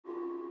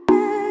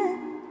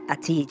a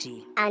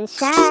TG. And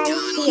shine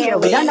here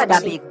with another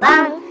big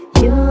bang.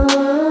 You,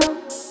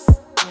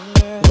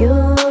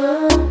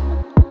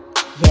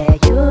 Yeah,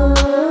 you.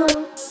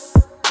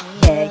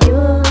 Yeah, you.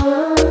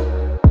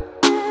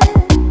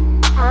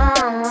 I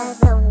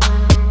don't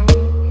mind,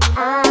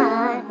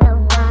 I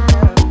don't mind,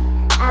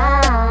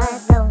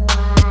 I don't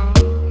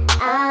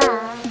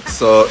mind,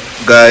 So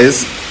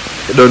guys,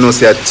 you don't know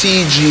say a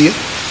TG,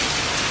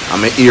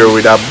 I'm here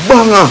with a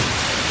banger.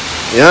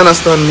 You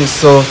understand me?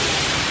 So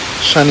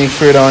Shani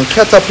Freda and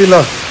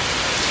Caterpillar.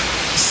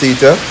 See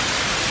it?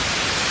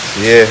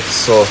 Yeah,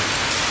 so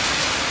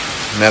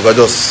I'm gonna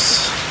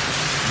just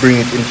bring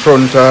it in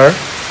front of her,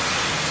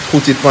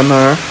 put it on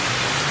her,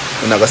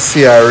 and I'm gonna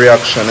see her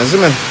reaction. You see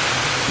me?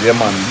 Yeah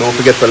man, don't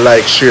forget to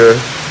like, share,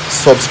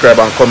 subscribe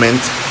and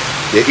comment.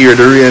 You hear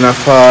the rain a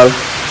fall,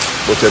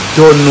 but you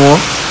don't know.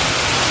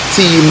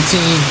 Team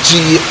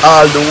TG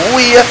all the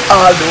way,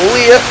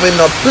 we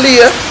no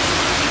play.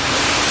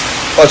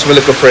 Watch my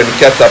little friend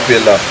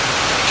Caterpillar.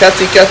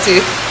 Catty,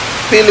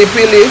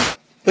 Pilly.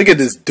 Look at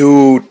this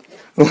dude.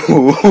 So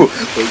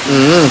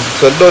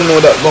don't know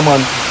that, come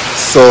on.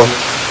 So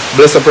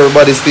bless up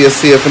everybody, stay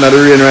safe in the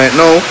rain right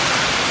now.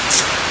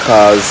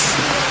 Cause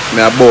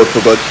me about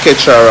to go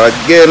catch her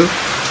again.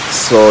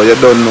 So you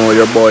don't know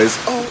your boys.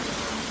 Oh.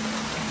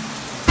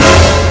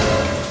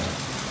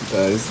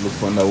 Guys,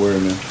 look on the way,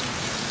 man.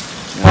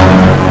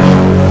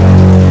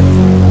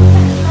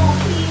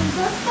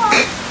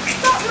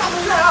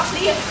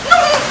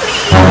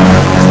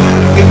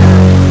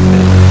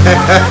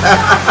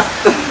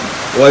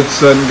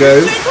 What's on,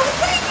 guys?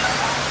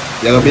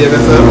 You gonna behave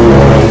yourself?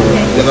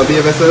 You gonna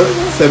behave yourself?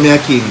 Send me a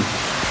king.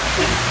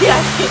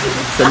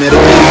 Send me the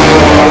king.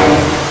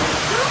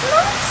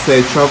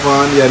 Say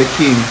Travon, you're the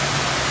king.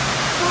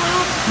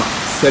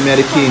 Send me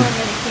the king.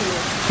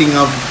 King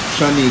of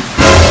Shanique.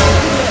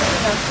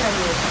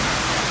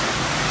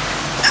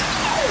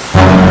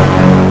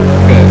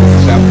 Okay, this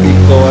is a big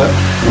goer.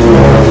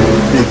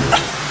 Big.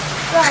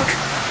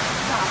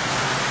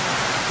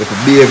 You have to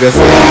behave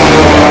yourself.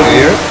 You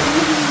hear?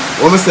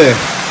 What am I say?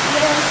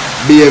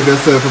 Behave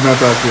yourself when I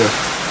talk to you.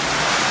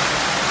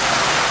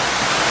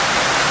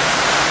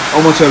 How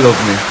much you love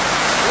me?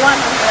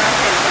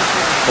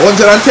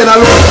 110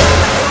 alone?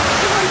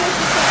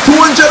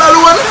 200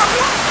 alone?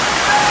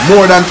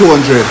 More than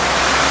 200.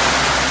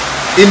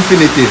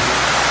 Infinity.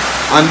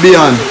 And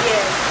beyond.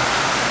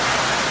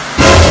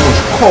 How much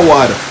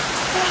coward.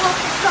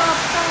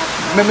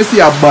 Let me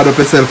see you bad up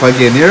yourself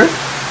again here.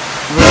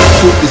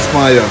 Put this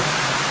fire.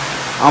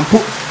 And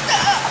put.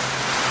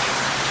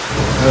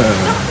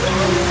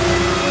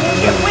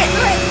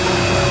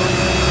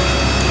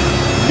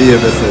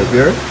 Behave yourself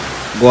here.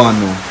 Go on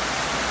now.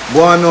 Go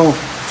on now.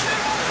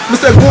 I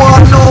said go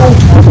on now.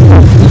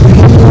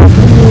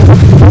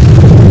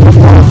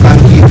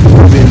 And keep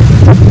moving.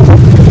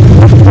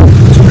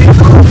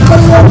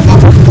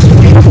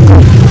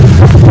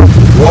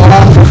 Walk.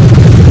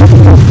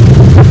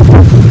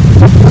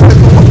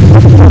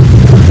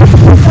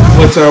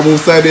 Watch her move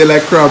side there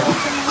like crap.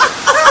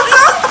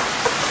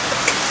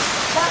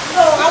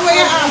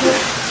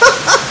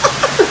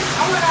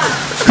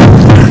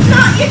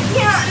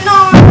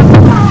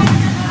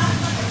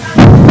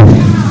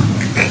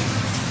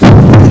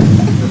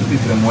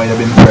 Why you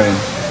been crying?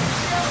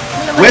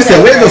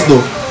 Where does do?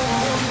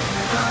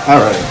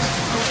 Alright.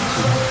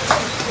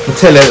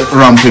 Tell it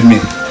ramp with me.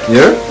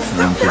 Yeah?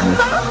 Ramp with me.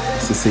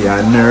 So say you're a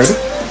nerd,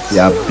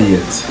 you're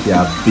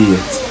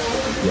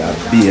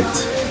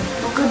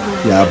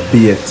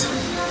bait.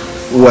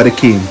 Who are the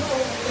king?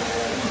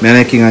 Me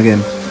the king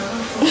again.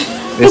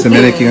 Yes,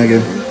 me the king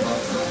again.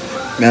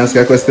 May I ask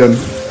you a question?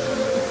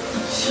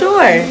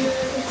 Sure.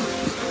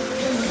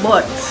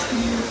 But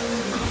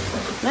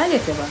may I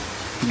get you back?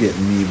 Get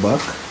me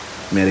back.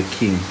 Me the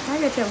king. I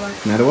get you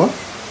back. Me the what?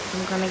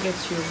 I'm gonna get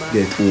you back.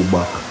 Get who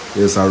back?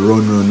 There's a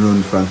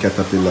run from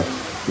Caterpillar.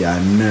 You're a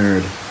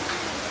nerd.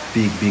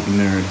 Big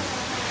nerd.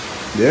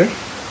 There?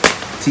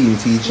 Team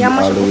TG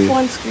all the way.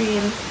 Phone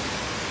screen.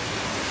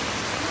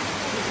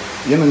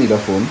 You don't need a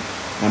phone.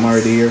 I'm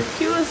already here.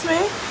 Excuse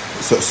me?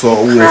 So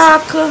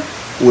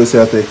who is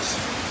your text?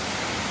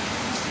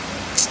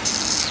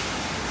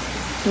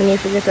 We need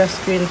to get a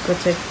screen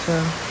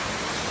protector.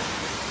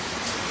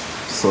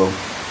 So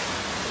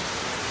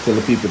tell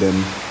the people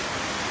then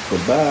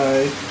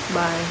goodbye.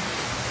 Bye.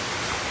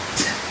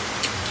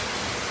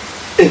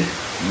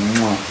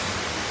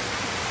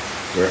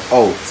 We're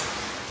out.